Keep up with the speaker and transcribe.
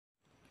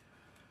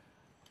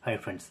Hi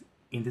friends,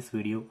 in this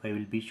video I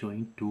will be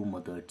showing two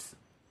methods.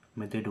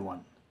 Method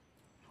 1.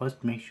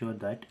 First, make sure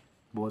that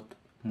both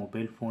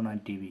mobile phone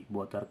and TV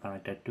both are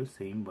connected to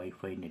same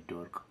Wi-Fi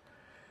network.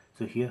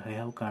 So here I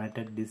have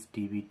connected this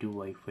TV to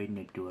Wi-Fi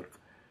network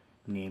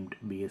named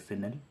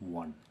BSNL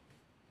 1.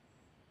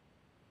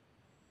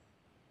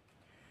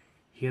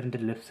 Here on the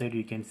left side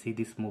you can see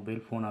this mobile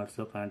phone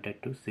also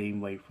connected to same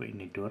Wi-Fi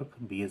network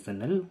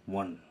BSNL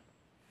 1.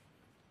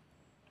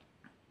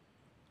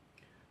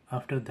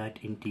 After that,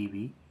 in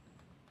TV,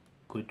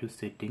 go to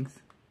settings,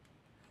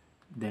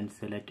 then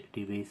select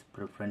device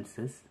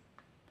preferences,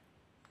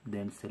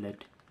 then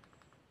select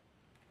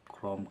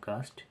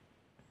chromecast,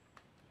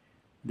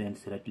 then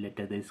select let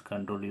others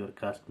control your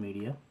cast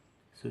media.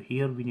 So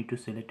here we need to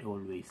select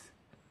always.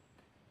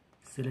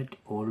 Select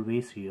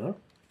always here,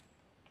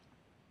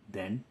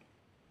 then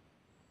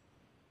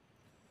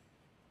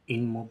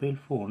in mobile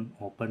phone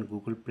open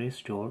Google Play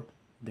Store,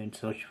 then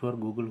search for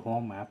Google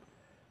Home app,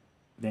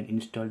 then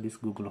install this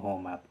Google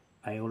Home app.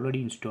 I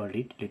already installed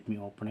it. Let me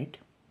open it.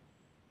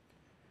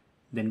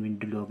 Then we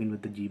need to log in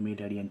with the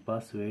Gmail ID and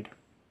password.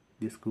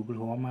 This Google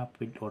Home app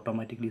will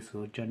automatically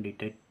search and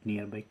detect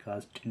nearby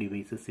cast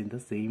devices in the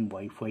same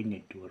Wi-Fi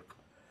network.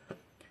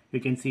 You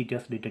can see it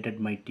has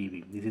detected my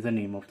TV. This is the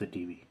name of the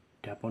TV.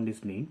 Tap on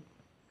this name.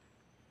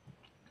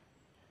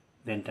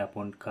 Then tap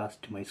on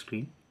cast my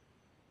screen.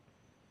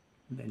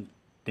 Then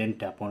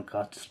tap on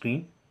cast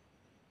screen.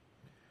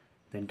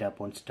 Then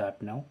tap on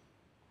start now.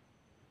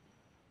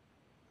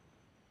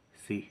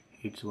 See,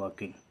 it's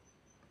working.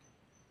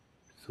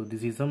 So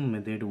this is a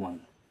method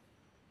 1.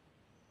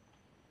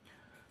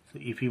 So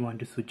if you want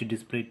to switch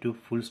display to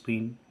full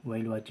screen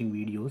while watching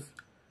videos,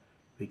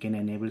 we can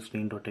enable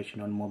screen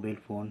rotation on mobile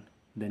phone,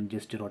 then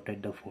just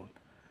rotate the phone.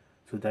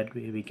 So that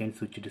way we can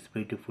switch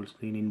display to full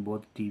screen in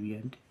both TV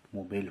and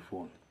mobile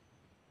phone.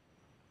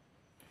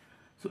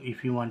 So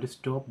if you want to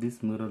stop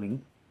this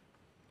mirroring,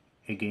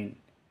 again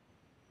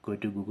go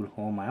to Google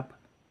Home app,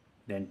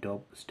 then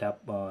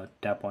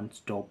tap on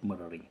stop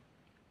mirroring.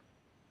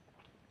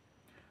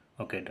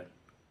 Okay, done.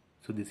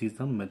 So this is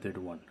the method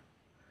 1.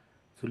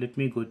 So let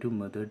me go to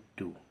method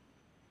 2.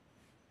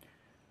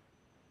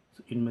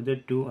 So in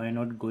method 2 I am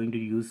not going to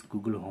use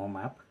Google Home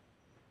app.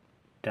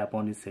 Tap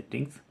on the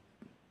settings.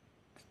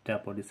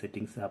 Tap on the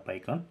settings app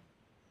icon.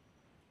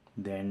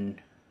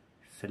 Then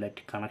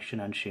select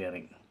connection and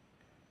sharing.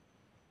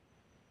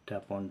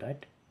 Tap on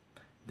that.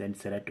 Then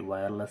select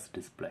wireless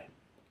display.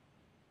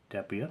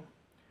 Tap here.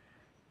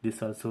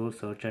 This also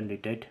search and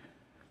detect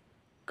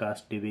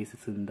cast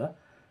devices in the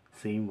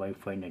same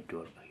Wi-Fi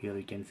network. Here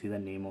you can see the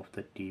name of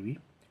the TV.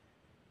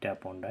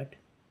 Tap on that,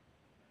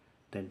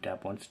 then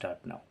tap on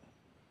start now.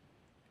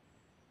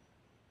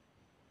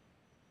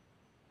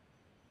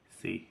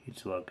 See,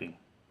 it's working.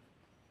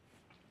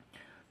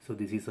 So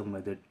this is a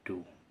method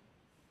 2.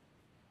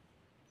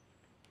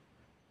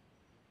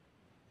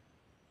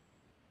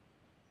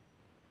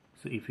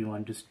 So if you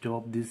want to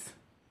stop this,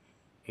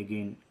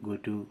 again go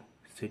to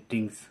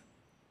settings,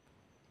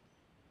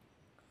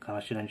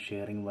 connection and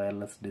sharing,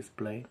 wireless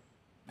display,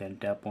 then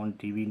tap on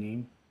TV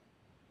name,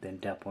 then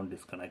tap on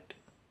disconnect.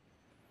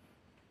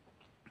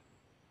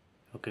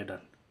 Okay,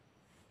 done.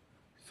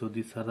 So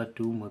these are the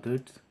two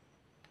methods.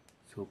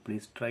 So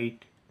please try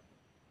it.